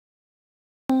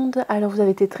monde. Alors vous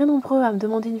avez été très nombreux à me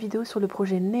demander une vidéo sur le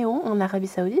projet Neom en Arabie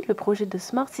Saoudite, le projet de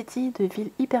Smart City, de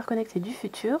ville hyper connectée du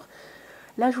futur.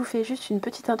 Là je vous fais juste une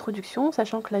petite introduction,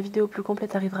 sachant que la vidéo plus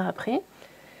complète arrivera après.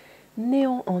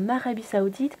 Neom en Arabie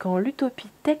Saoudite, quand l'utopie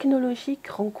technologique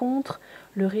rencontre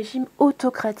le régime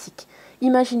autocratique.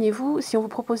 Imaginez-vous si on vous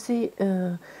proposait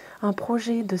un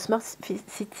projet de Smart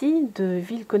City, de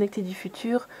ville connectée du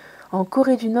futur, en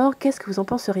Corée du Nord, qu'est-ce que vous en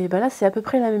penseriez? Là c'est à peu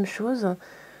près la même chose.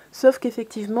 Sauf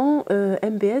qu'effectivement,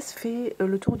 MBS fait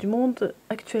le tour du monde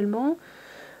actuellement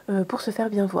pour se faire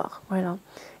bien voir. Voilà.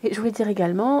 Et je voulais dire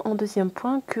également, en deuxième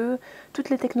point, que toutes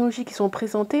les technologies qui sont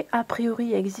présentées, a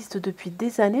priori, existent depuis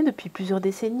des années, depuis plusieurs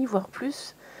décennies, voire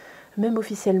plus, même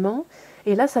officiellement.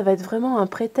 Et là, ça va être vraiment un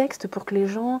prétexte pour que les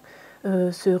gens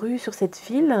se ruent sur cette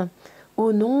ville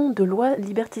au nom de lois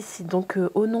liberticides, donc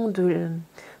au nom de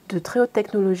très hautes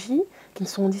technologies qui ne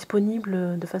sont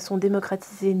disponibles de façon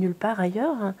démocratisée nulle part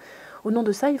ailleurs. Au nom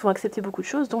de ça, ils vont accepter beaucoup de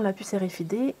choses, dont la puce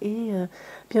RFID et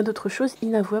bien d'autres choses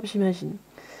inavouables, j'imagine.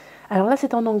 Alors là,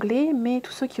 c'est en anglais, mais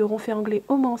tous ceux qui auront fait anglais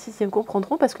au moins en 6e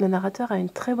comprendront parce que le narrateur a une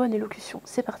très bonne élocution.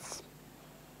 C'est parti.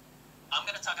 I'm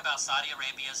going to talk about Saudi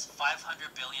Arabia's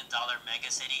 $500 billion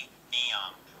megacity,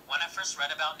 Neom. When I first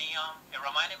read about Neom, it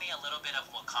reminded me a little bit of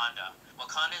Wakanda.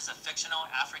 Wakanda is a fictional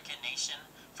African nation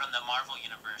from the Marvel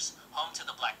Universe, home to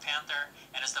the Black Panther,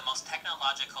 and is the most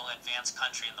technological advanced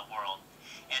country in the world.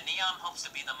 And Neom hopes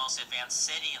to be the most advanced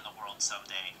city in the world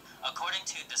someday. According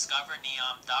to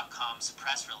DiscoverNeom.com's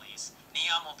press release,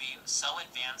 Neom will be so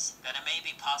advanced that it may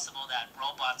be possible that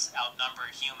robots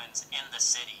outnumber humans in the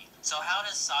city. So how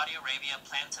does Saudi Arabia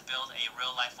plan to build a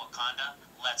real-life Wakanda?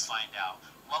 Let's find out.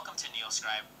 Welcome to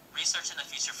NeoScribe, research in the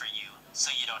future for you, so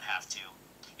you don't have to.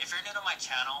 If you're new to my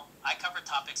channel, I cover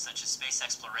topics such as space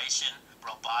exploration,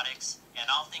 robotics, and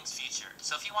all things future.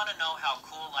 So if you want to know how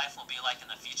cool life will be like in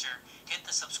the future, hit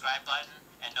the subscribe button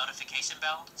and notification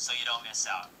bell so you don't miss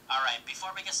out. Alright,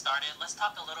 before we get started, let's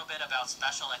talk a little bit about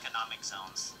special economic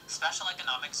zones. Special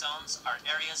economic zones are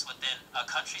areas within a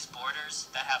country's borders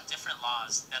that have different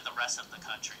laws than the rest of the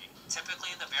country.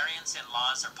 Typically, the variance in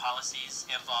laws or policies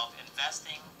involve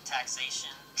investing,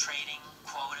 taxation, trading,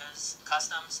 quotas,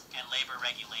 customs, and labor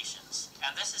regulations.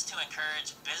 And this is to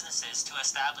encourage businesses to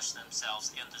establish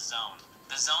themselves in the zone.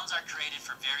 The zones are created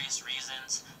for various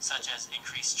reasons, such as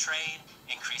increased trade,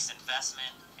 increased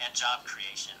investment, and job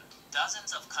creation.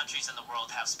 Dozens of countries in the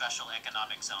world have special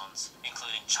economic zones,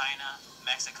 including China,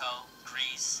 Mexico,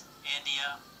 Greece,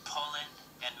 India, Poland,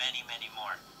 and many, many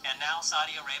more. And now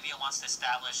Saudi Arabia wants to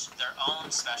establish their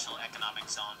own special economic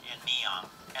zone in Neom.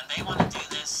 And they want to do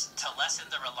this to lessen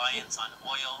the reliance on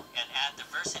oil and add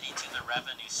diversity to the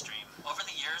revenue stream. Over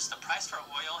the years, the price for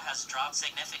oil has dropped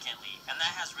significantly, and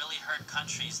that has really hurt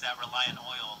countries that rely on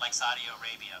oil, like Saudi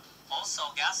Arabia. Also,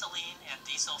 gasoline and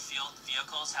diesel-fueled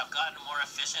vehicles have gotten more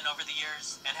efficient over the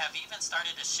years and have even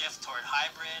started to shift toward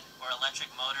hybrid or electric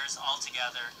motors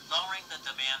altogether, lowering the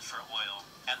demand for oil.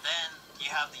 And then you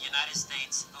have the United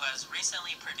States, who has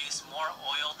recently produced more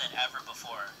oil than ever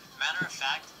before. Matter of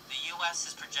fact, the U.S.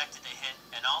 is projected to hit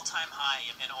an all-time high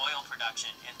in oil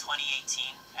production in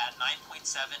 2018 at 9.7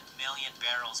 million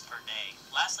barrels per day.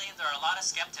 Lastly, there are a lot of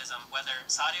skepticism whether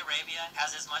Saudi Arabia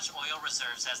has as much oil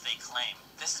reserves as they claim.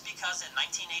 This is because in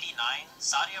 1989,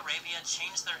 Saudi Arabia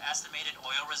changed their estimated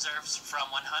oil reserves from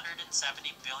 170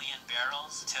 billion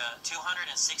barrels to 260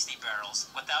 barrels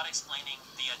without explaining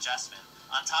the adjustment.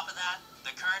 On top of that,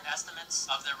 the current estimates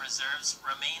of their reserves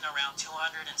remain around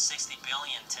 260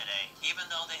 billion today, even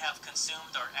though they have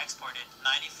consumed or exported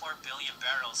 94 billion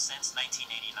barrels since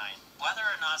 1989. Whether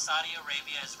or not Saudi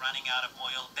Arabia is running out of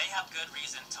oil, they have good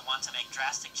reason to want to make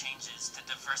drastic changes to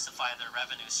diversify their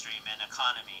revenue stream and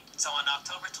economy. So on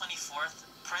October 24th,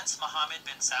 Prince Mohammed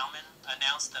bin Salman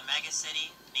announced the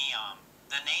megacity Neom.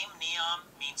 The name Neom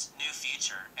means new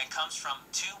future and comes from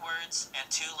two words and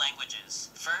two languages.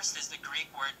 First is the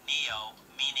Greek word neo,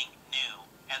 meaning new,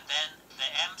 and then the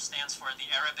M stands for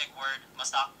the Arabic word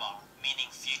mustaqbal,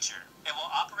 meaning future. It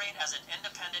will operate as an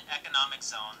independent economic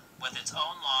zone with its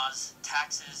own laws,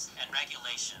 taxes, and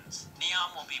regulations.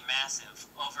 Neom will be massive,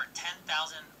 over 10,000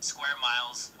 square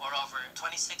miles or over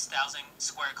 26,000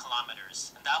 square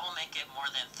kilometers, and that will make it more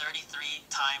than 33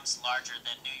 times larger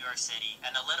than New York City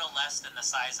and a little less than the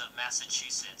size of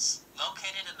Massachusetts.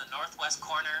 Located in the northwest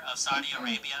corner of Saudi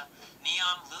Arabia,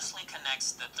 Neom loosely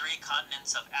connects the three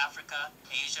continents of Africa,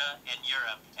 Asia, and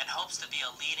Europe and hopes to be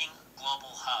a leading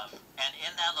global hub. And in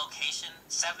that location,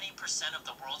 70% of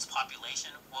the world's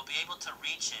population will be able to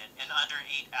reach it in under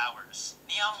 8 hours.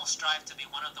 Neom will strive to be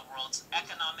one of the world's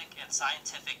economic and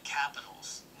scientific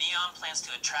capitals. Neom plans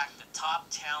to attract the top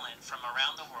talent from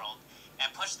around the world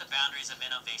and push the boundaries of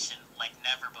innovation like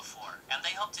never before. And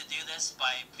they hope to do this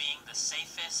by being the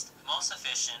safest, most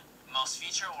efficient, most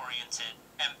future-oriented,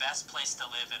 and best place to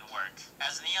live and work.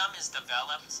 As Neom is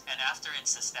developed and after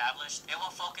it's established, it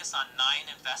will focus on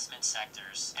 9 investment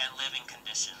sectors and living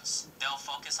conditions. They'll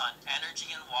focus on energy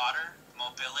and water,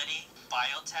 mobility,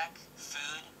 biotech,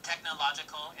 food,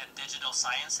 technological and digital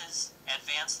sciences,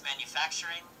 advanced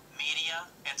manufacturing, media,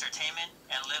 entertainment,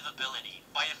 and livability.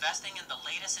 By investing in the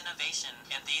latest innovation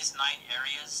in these 9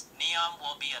 areas, Neom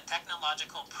will be a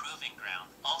technological proving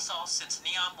ground. Also, since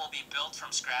Neom will be built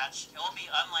from scratch, it will be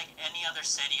unlike any other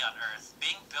city on Earth,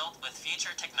 being built with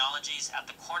future technologies at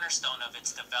the cornerstone of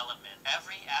its development.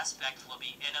 Every aspect will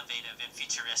be innovative and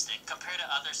futuristic compared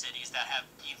to other cities that have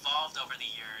evolved over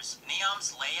the years.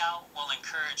 Neom's layout will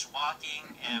encourage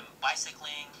walking and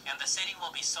bicycling, and the city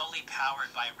will be solely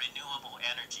powered by renewable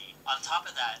energy. On top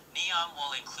of that, Neom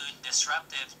will include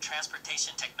disruptive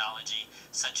transportation technology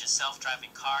such as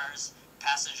self-driving cars,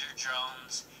 passenger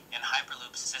drones, and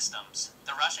Hyperloop systems.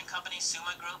 The Russian company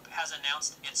Suma Group has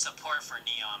announced its support for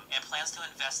Neom and plans to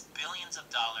invest billions of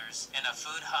dollars in a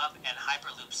food hub and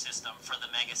Hyperloop system for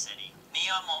the megacity.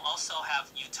 Neom will also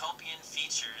have utopian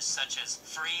features such as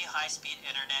free high-speed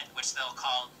internet, which they'll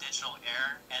call digital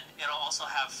air, and it'll also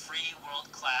have free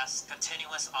world-class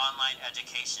continuous online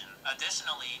education.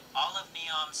 Additionally, all of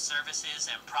Neom's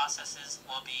services and processes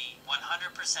will be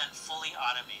 100% fully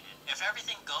automated. If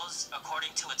everything goes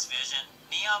according to its vision,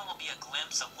 Neom will be a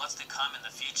glimpse of what's to come in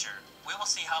the future. We will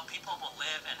see how people will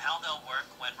live and how they'll work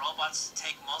when robots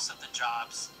take most of the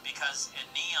jobs, because in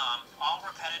Neom, all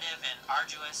repetitive and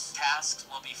arduous tasks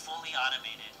will be fully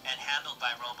automated and handled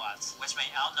by robots, which may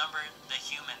outnumber the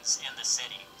humans in the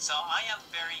city. So I am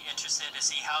very interested to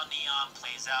see how Neom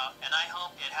plays out, and I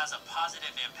hope it has a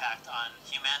positive impact on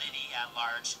humanity at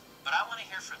large. But I want to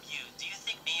hear from you. Do you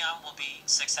think Neom will be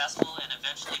successful and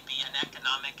eventually be an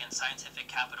economic and scientific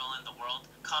capital in the world?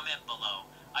 Comment below.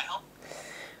 I hope.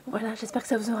 Voilà, j'espère que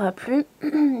ça vous aura plu.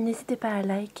 N'hésitez pas à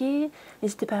liker,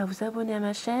 n'hésitez pas à vous abonner à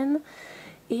ma chaîne.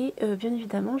 Et bien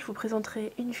évidemment, je vous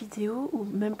présenterai une vidéo, ou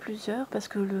même plusieurs, parce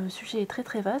que le sujet est très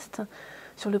très vaste,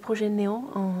 sur le projet Neom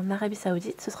en Arabie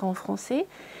Saoudite. Ce sera en français.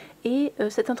 Et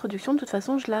cette introduction, de toute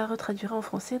façon, je la retraduirai en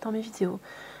français dans mes vidéos.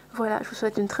 Voilà, je vous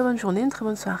souhaite une très bonne journée, une très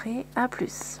bonne soirée. À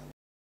plus.